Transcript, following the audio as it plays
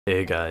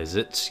Hey guys,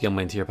 it's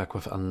YoungMind here back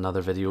with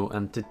another video,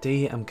 and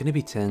today I'm going to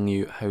be telling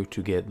you how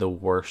to get the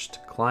worst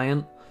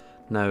client.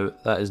 Now,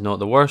 that is not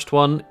the worst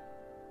one,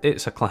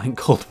 it's a client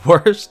called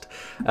Worst.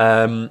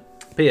 But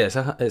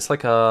yeah, it's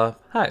like a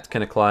hacked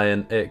kind of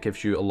client. It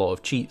gives you a lot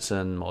of cheats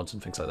and mods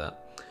and things like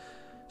that.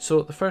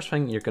 So the first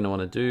thing you're going to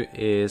want to do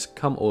is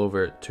come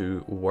over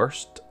to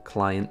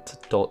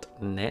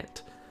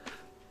worstclient.net.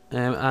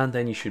 And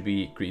then you should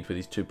be greeted with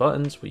these two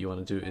buttons. What you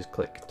want to do is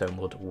click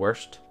download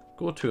Worst.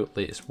 Go to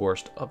latest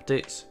Worst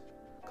updates,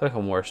 click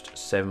on Worst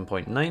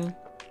 7.9,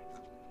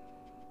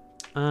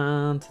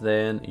 and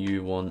then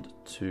you want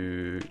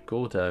to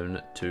go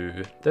down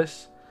to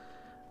this.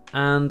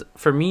 And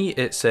for me,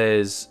 it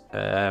says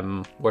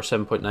Worst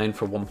 7.9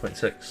 for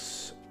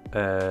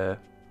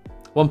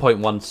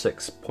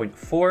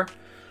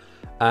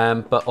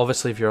 1.16.4. But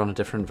obviously, if you're on a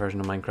different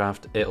version of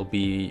Minecraft, it'll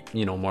be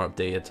more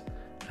updated,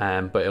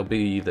 but it'll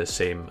be the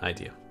same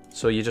idea.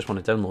 So you just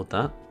want to download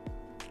that.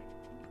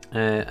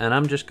 And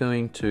I'm just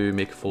going to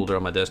make a folder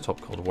on my desktop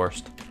called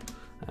Worst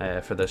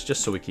for this,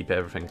 just so we keep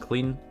everything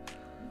clean.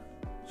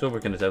 So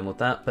we're going to download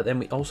that, but then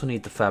we also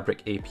need the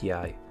Fabric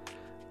API.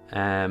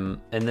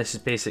 And this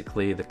is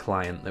basically the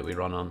client that we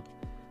run on.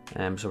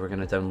 So we're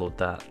going to download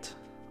that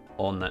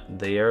on that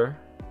there.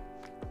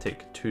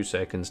 Take 2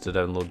 seconds to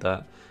download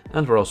that,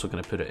 and we're also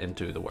going to put it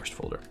into the Worst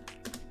folder.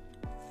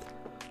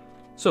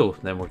 So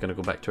then we're going to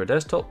go back to our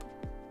desktop,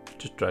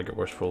 just drag our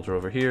Worst folder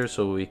over here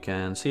so we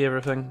can see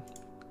everything.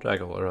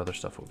 Drag all our other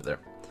stuff over there.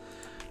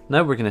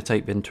 Now we're going to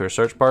type into our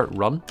search bar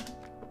run.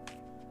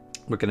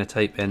 We're going to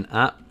type in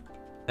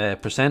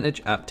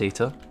percentage app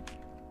data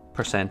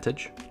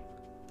percentage.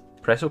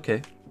 Press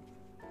OK.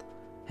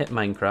 Hit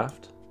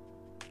Minecraft.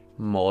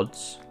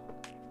 Mods.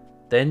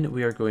 Then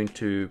we are going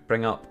to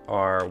bring up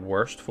our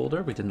Worst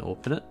folder. We didn't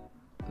open it.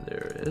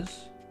 There it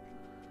is.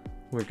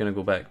 We're going to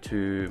go back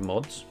to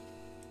mods.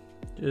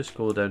 Just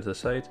go down to the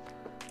side.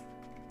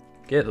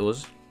 Get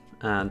those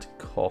and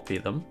copy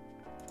them.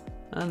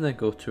 And then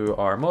go to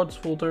our mods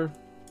folder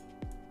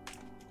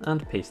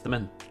and paste them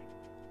in.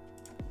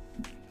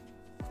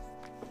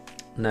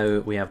 Now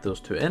we have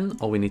those two in,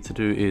 all we need to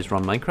do is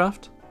run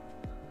Minecraft.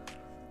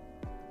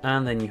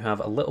 And then you have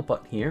a little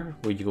button here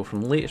where you go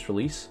from latest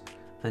release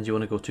and you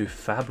want to go to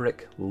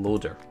Fabric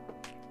Loader.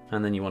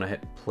 And then you want to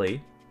hit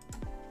play.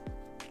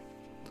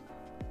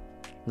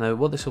 Now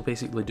what this will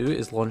basically do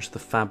is launch the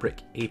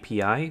Fabric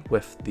API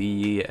with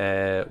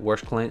the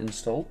Worst client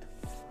installed.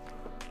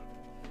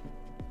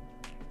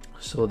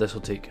 So this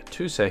will take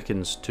 2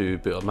 seconds to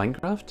boot up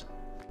Minecraft,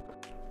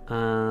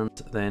 and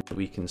then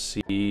we can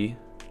see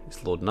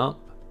it's loading up.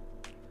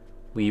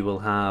 We will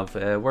have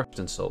Worst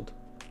installed.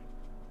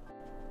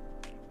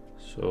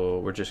 So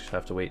we're just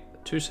have to wait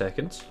 2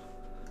 seconds.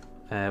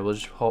 We'll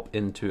just hop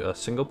into a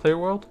single player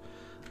world.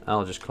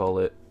 I'll just call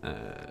it,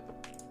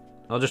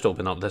 I'll just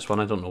open up this one,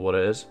 I don't know what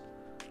it is.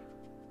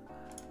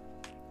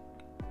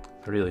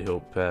 I really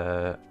hope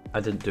I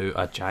didn't do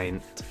a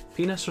giant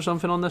penis or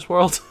something on this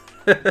world.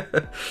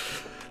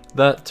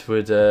 That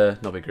would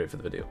not be great for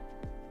the video.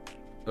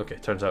 Okay,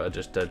 turns out I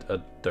just did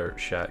a dirt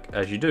shack,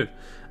 as you do.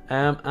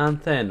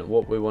 And then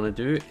what we want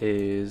to do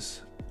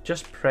is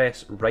just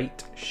press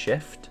right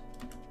shift,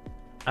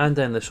 and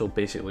then this will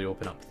basically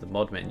open up the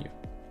mod menu.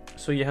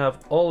 So you have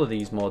all of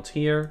these mods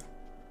here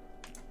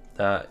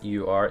that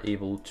you are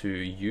able to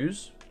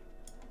use.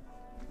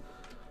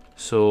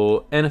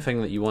 So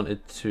anything that you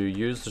wanted to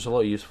use, there's a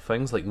lot of useful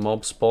things like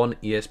mob spawn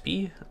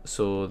ESP.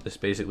 So this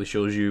basically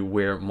shows you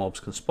where mobs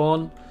can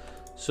spawn.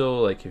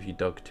 So like if you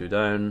dug 2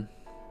 down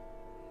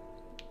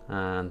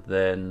and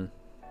then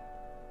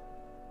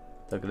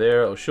dug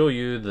there, it'll show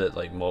you that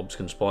like mobs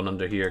can spawn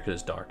under here because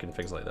it's dark and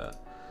things like that.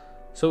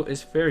 So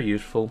it's very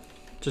useful.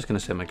 Just gonna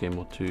set my game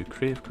mode to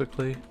creative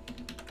quickly.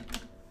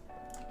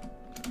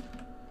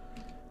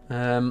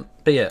 But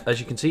yeah, as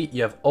you can see,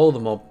 you have all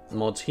the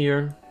mods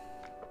here.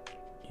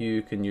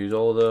 You can use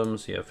all of them,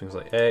 so you have things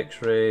like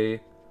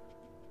X-ray,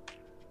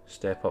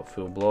 step up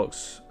full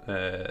blocks,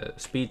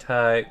 speed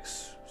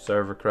hacks,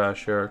 server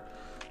crasher,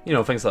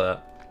 things like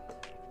that.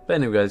 But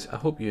anyway guys, I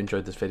hope you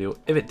enjoyed this video.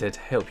 If it did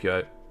help you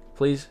out,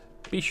 please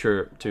be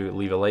sure to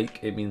leave a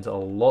like. It means a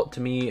lot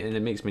to me and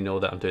it makes me know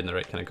that I'm doing the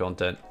right kind of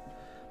content.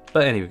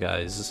 But anyway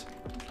guys,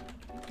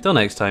 till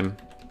next time,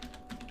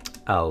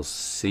 I'll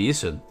see you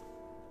soon.